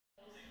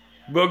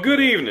Well, good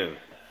evening.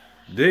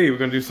 Today we're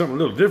gonna do something a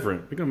little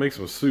different. We're gonna make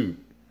some soup.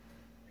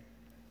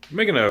 I'm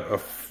making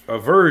a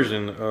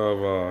version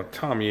of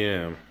Tom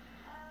Yam.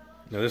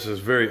 Now this is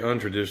very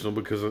untraditional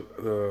because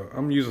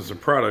I'm using some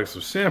products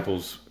or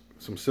samples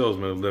some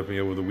salesmen have left me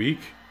over the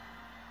week.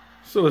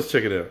 So let's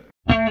check it out.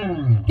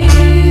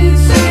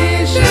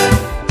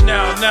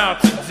 Now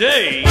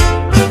today.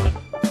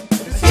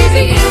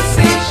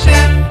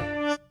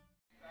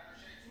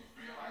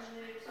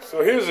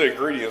 So here's the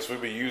ingredients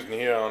we'll be using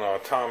here on our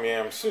Tom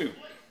Yam soup.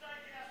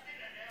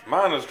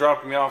 Mine is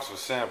dropping me off some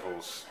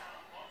samples.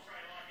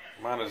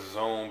 Mine is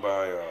owned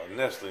by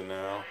Nestle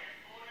now.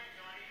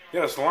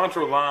 Yeah,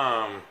 cilantro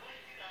lime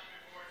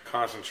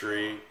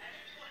concentrate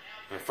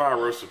and fire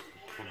roasted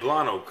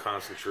poblano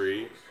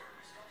concentrate.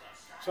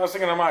 So I was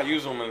thinking I might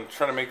use them and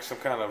try to make some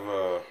kind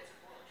of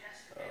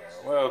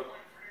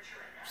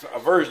a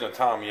version of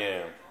Tom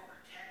Yam.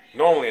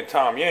 Normally in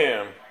Tom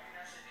Yam,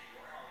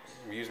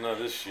 I'm using none of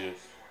this shit.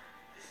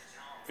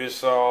 Fish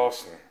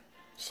sauce and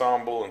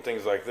sambal and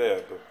things like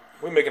that, but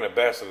we're making a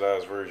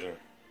bastardized version.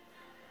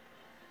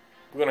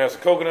 We're gonna have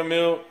some coconut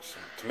milk,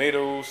 some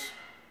tomatoes,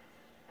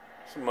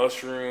 some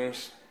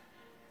mushrooms,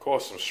 of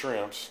course some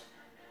shrimps,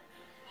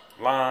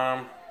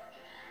 lime.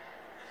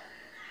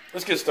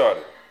 Let's get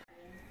started.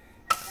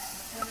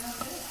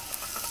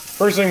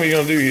 First thing we're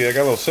gonna do here, I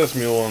got a little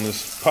sesame oil in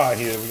this pot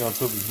here. We're gonna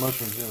put these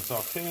mushrooms in and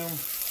saute them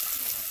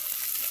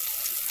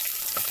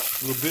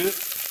a little bit,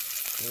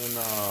 and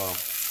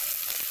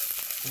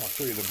I'll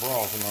show you the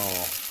broth and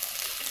all.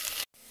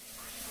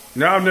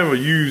 Now I've never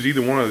used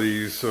either one of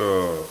these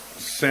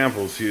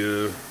samples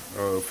here,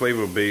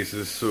 flavor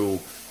bases, so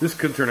this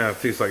could turn out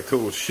to taste like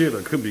total shit or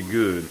it could be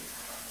good.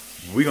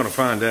 We're gonna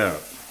find out.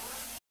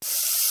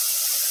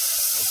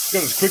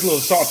 Got this quick little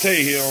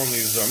saute here on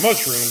these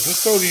mushrooms.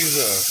 Just throw these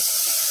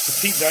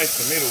petite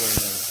diced tomato in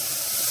there.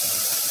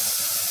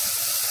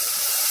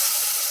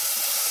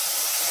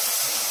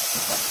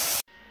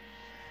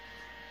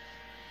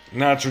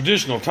 Now,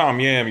 traditional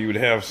Tom Yam, you would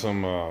have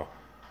some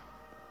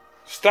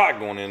stock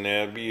going in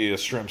there. It'd be a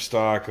shrimp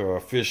stock or a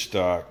fish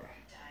stock.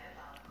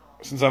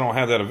 Since I don't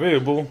have that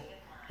available,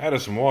 I added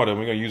some water.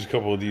 We're going to use a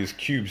couple of these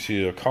cubes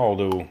here,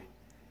 caldo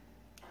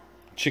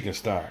chicken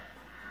stock.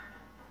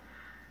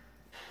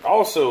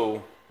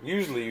 Also,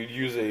 usually you'd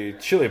use a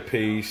chili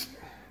paste,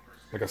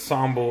 like a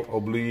sambal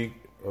oblique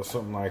or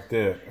something like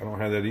that. I don't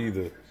have that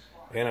either.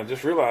 And I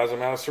just realized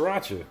I'm out of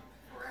sriracha.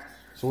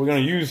 So what we're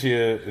going to use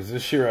here is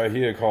this shit right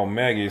here called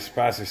Maggi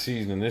spicy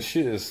seasoning. This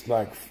shit is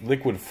like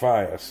liquid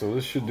fire, so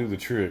this should do the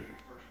trick.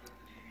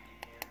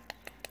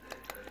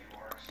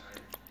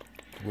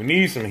 We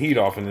need some heat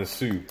off in this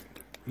soup.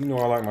 You know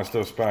I like my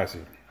stuff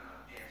spicy.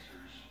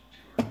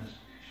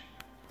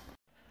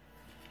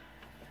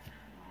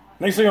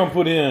 Next thing I'm gonna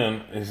put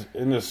in is,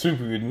 in this soup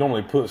we would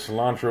normally put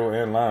cilantro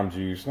and lime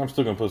juice. And I'm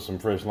still gonna put some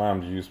fresh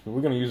lime juice, but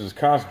we're gonna use this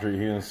concentrate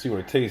here and see what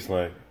it tastes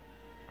like.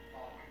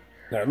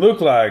 Now it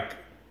looked like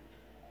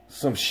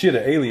some shit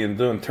an alien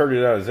done turned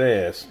it out his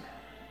ass.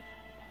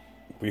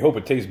 We hope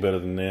it tastes better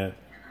than that,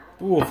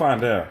 but we'll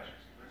find out.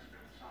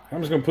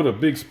 I'm just gonna put a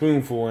big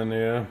spoonful in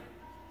there,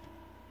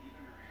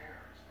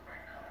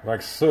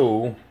 like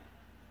so.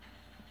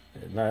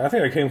 Now I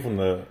think that came from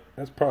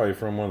that's probably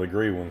from one of the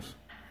gray ones.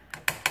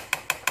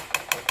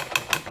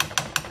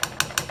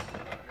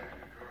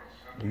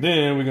 And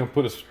then we're gonna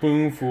put a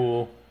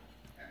spoonful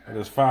of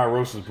this fire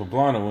roasted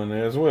poblano in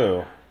there as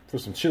well. For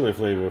some chili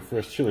flavor,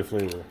 fresh chili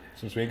flavor,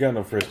 since we ain't got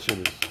no fresh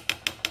chilies.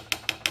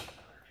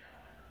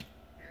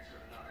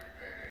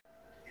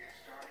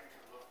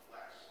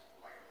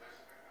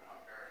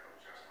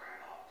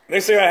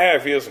 Next thing I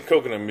have here is some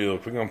coconut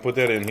milk. We're gonna put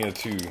that in here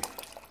too.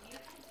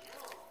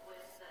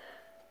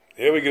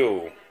 There we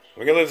go.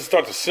 We're gonna let it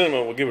start to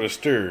simmer. We'll give it a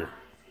stir.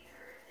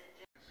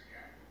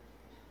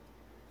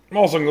 I'm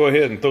also gonna go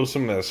ahead and throw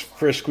some of that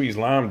fresh squeezed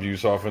lime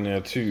juice off in there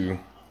too.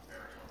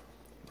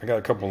 I got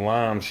a couple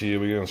limes here.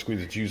 We're gonna squeeze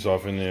the juice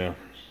off in there.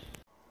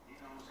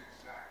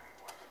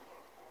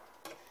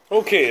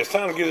 Okay, it's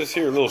time to give this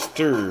here a little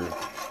stir.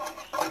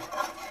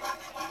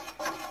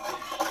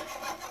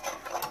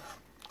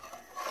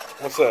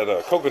 Once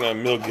that coconut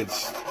milk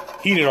gets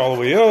heated all the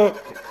way up,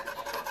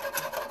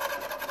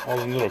 all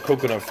the little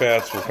coconut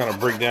fats will kind of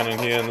break down in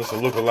here, and this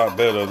will look a lot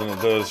better than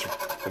it does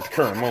at the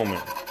current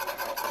moment.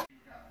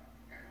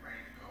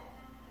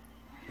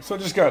 So I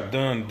just got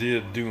done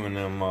doing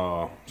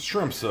them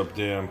shrimps up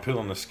there and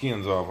peeling the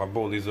skins off. I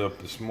boiled these up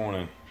this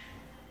morning.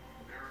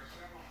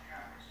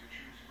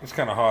 It's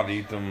kind of hard to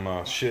eat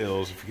them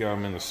shells if you got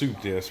them in the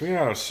soup there. So we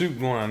got our soup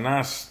going a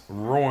nice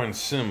roaring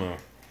simmer.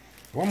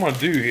 What I'm going to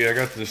do here, I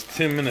got this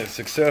 10-minute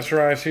success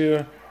rice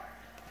here.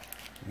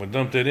 I'm going to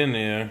dump that in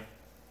there,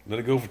 let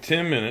it go for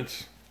 10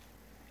 minutes,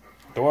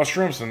 throw our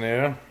shrimps in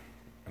there,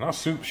 and our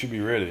soup should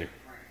be ready.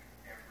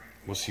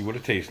 We'll see what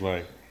it tastes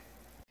like.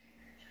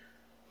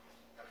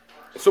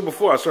 So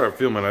before I started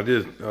filming, I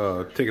did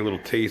take a little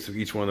taste of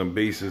each one of them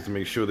bases to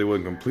make sure they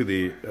wasn't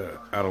completely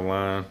out of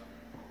line.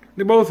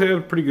 They both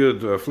had pretty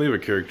good flavor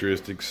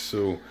characteristics,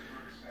 so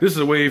This is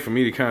a way for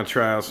me to kind of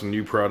try out some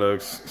new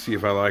products, see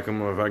if I like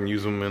them or if I can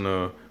use them in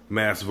a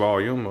mass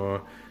volume,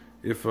 or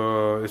if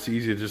it's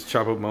easy to just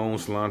chop up my own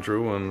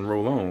cilantro and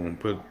roll on.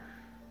 But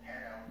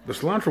the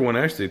cilantro one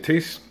actually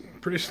tastes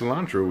pretty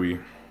cilantro-y.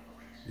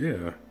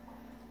 Yeah,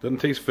 doesn't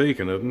taste fake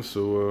or nothing,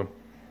 so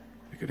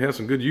it could have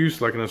some good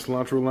use like in a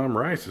cilantro lime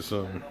rice or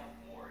something.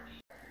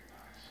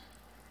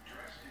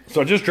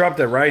 So I just dropped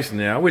that rice in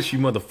there. I wish you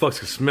motherfuckers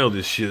could smell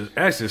this shit.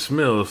 Actually, it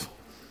smells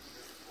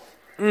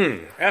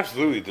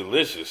absolutely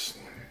delicious.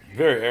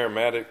 Very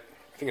aromatic.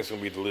 I think it's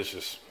gonna be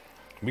delicious.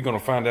 We're gonna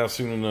find out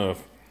soon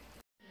enough.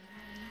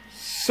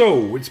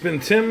 So it's been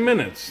 10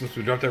 minutes since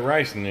we dropped that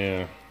rice in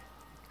there.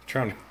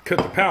 Trying to cut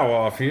the power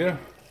off here.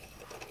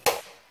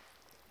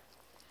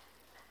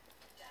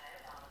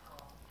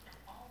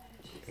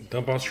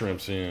 Dump our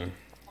shrimps in.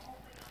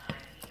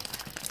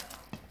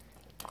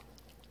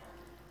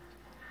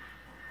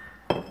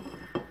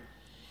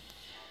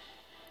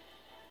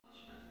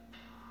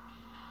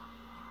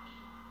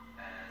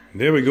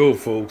 There we go,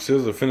 folks.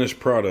 There's the finished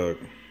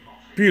product.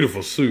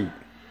 Beautiful soup.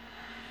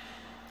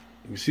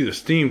 You can see the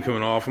steam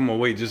coming off. I'm gonna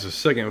wait just a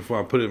second before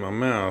I put it in my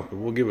mouth, but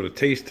we'll give it a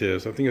taste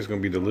test. I think it's gonna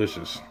be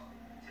delicious.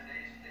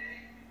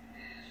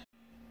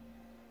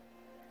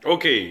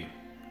 Okay,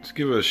 let's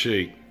give it a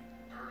shake.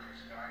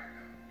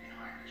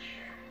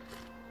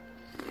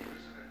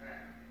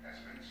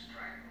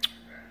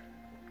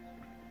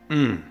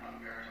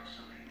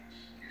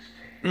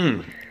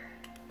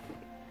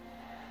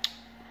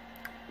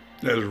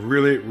 That is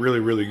really, really,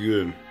 really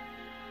good.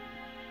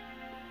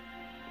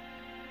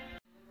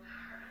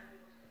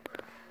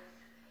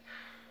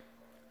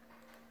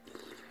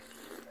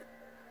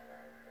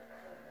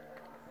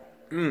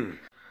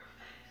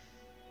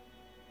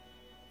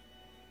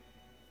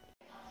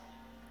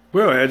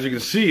 Well, as you can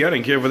see, I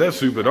didn't care for that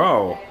soup at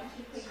all.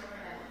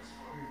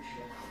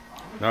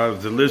 That was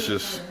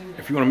delicious.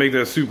 If you want to make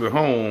that soup at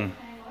home,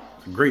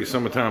 it's a great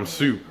summertime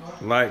soup.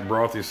 Light,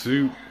 brothy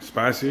soup,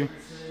 spicy,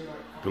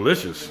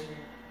 delicious.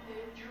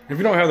 If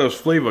you don't have those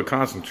flavor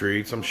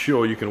concentrates, I'm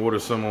sure you can order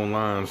some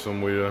online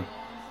somewhere.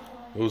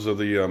 Those are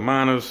the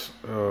Miner's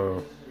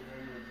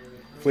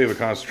flavor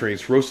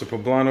concentrates, roasted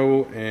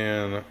poblano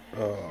and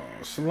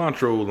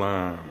cilantro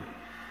lime.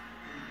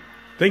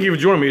 Thank you for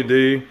joining me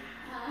today.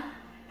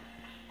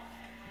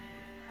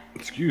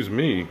 Excuse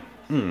me.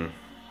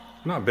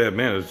 Not bad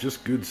manners,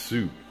 just good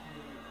soup.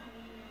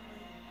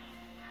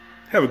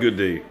 Have a good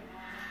day.